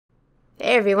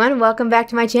Hey everyone, welcome back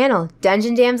to my channel.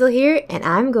 Dungeon Damsel here, and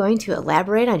I'm going to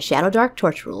elaborate on Shadowdark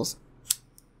torch rules.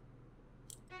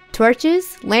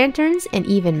 Torches, lanterns, and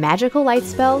even magical light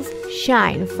spells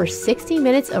shine for 60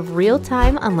 minutes of real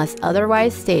time unless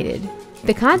otherwise stated.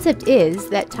 The concept is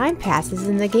that time passes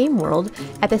in the game world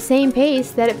at the same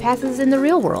pace that it passes in the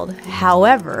real world.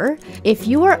 However, if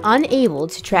you are unable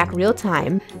to track real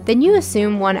time, then you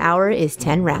assume 1 hour is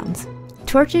 10 rounds.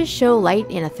 Torches show light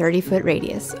in a 30-foot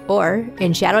radius, or,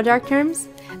 in Shadowdark terms,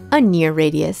 a near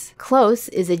radius. Close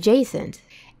is adjacent,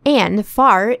 and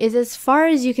far is as far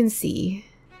as you can see.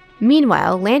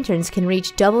 Meanwhile, lanterns can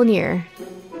reach double near.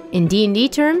 In D&D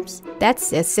terms,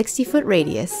 that's a 60-foot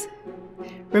radius.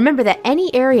 Remember that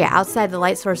any area outside the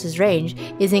light source's range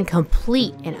is in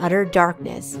complete and utter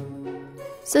darkness.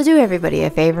 So do everybody a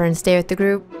favor and stay with the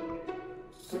group.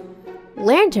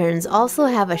 Lanterns also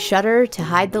have a shutter to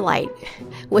hide the light,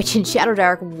 which in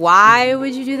Shadowdark, why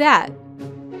would you do that?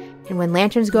 And when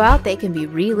lanterns go out, they can be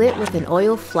relit with an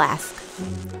oil flask.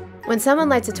 When someone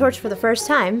lights a torch for the first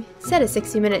time, set a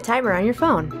 60-minute timer on your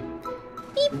phone.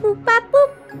 Beep boop bop boop.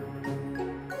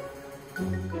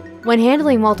 When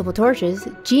handling multiple torches,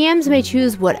 GMs may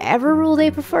choose whatever rule they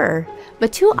prefer,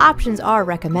 but 2 options are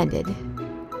recommended.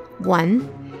 1.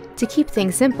 To keep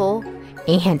things simple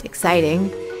and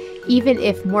exciting. Even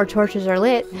if more torches are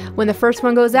lit, when the first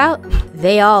one goes out,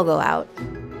 they all go out.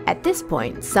 At this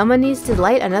point, someone needs to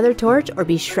light another torch or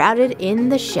be shrouded in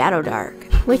the Shadowdark,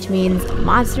 which means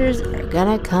monsters are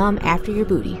gonna come after your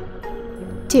booty.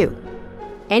 2.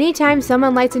 Anytime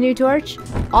someone lights a new torch,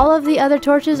 all of the other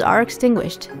torches are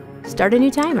extinguished. Start a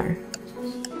new timer.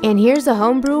 And here's a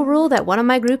homebrew rule that one of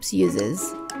my groups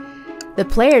uses. The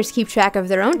players keep track of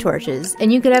their own torches,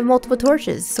 and you can have multiple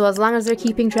torches, so as long as they're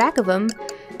keeping track of them,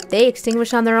 they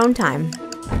extinguish on their own time.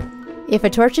 If a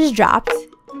torch is dropped,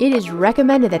 it is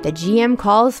recommended that the GM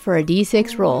calls for a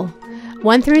d6 roll.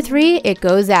 1 through 3, it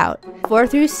goes out. 4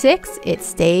 through 6, it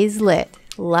stays lit.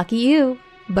 Lucky you,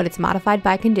 but it's modified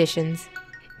by conditions.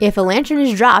 If a lantern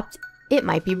is dropped, it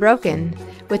might be broken,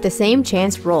 with the same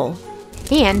chance roll.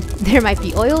 And there might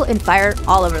be oil and fire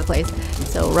all over the place,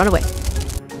 so run away.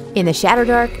 In the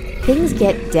Shadowdark, things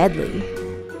get deadly.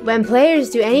 When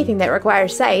players do anything that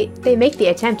requires sight, they make the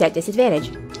attempt at disadvantage.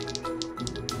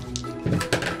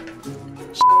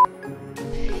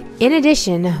 In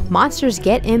addition, monsters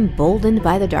get emboldened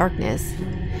by the darkness.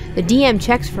 The DM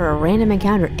checks for a random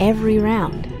encounter every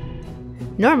round.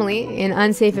 Normally, in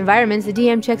unsafe environments, the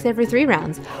DM checks every 3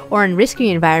 rounds, or in risky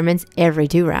environments, every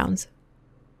 2 rounds.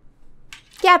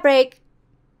 Cat break!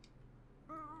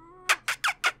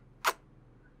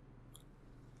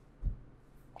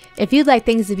 If you'd like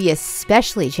things to be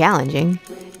especially challenging,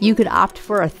 you could opt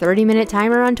for a 30-minute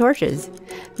timer on torches.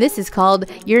 This is called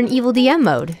You're an Evil DM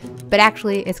mode, but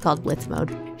actually it's called Blitz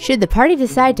mode. Should the party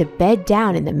decide to bed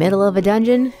down in the middle of a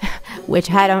dungeon,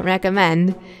 which I don't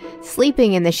recommend,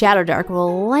 sleeping in the Shadowdark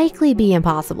will likely be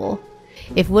impossible.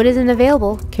 If wood isn't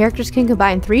available, characters can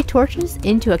combine 3 torches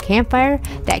into a campfire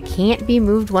that can't be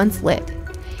moved once lit.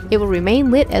 It will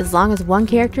remain lit as long as one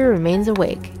character remains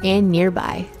awake and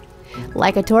nearby.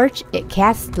 Like a torch, it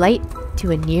casts light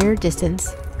to a near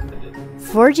distance.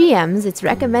 For GMs, it's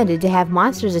recommended to have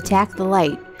monsters attack the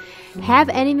light. Have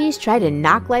enemies try to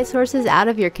knock light sources out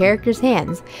of your character's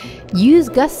hands. Use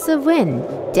gusts of wind,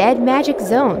 dead magic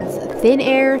zones, thin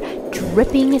air,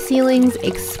 dripping ceilings,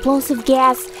 explosive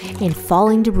gas, and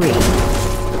falling debris.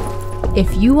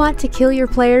 If you want to kill your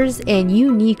players and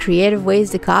you need creative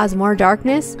ways to cause more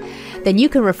darkness, then you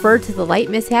can refer to the light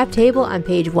mishap table on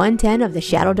page 110 of the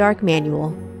Shadowdark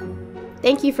manual.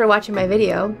 Thank you for watching my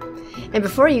video. And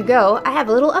before you go, I have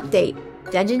a little update.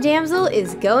 Dungeon Damsel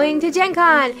is going to Gen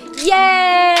Con!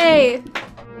 Yay!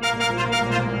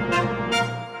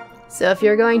 So if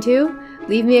you're going to,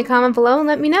 leave me a comment below and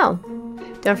let me know.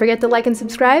 Don't forget to like and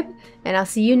subscribe, and I'll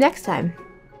see you next time.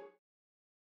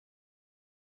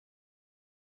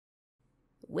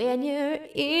 When you're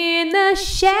in the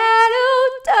Shadowdark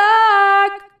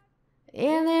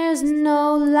and there's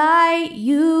no light,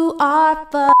 you are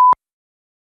fucked.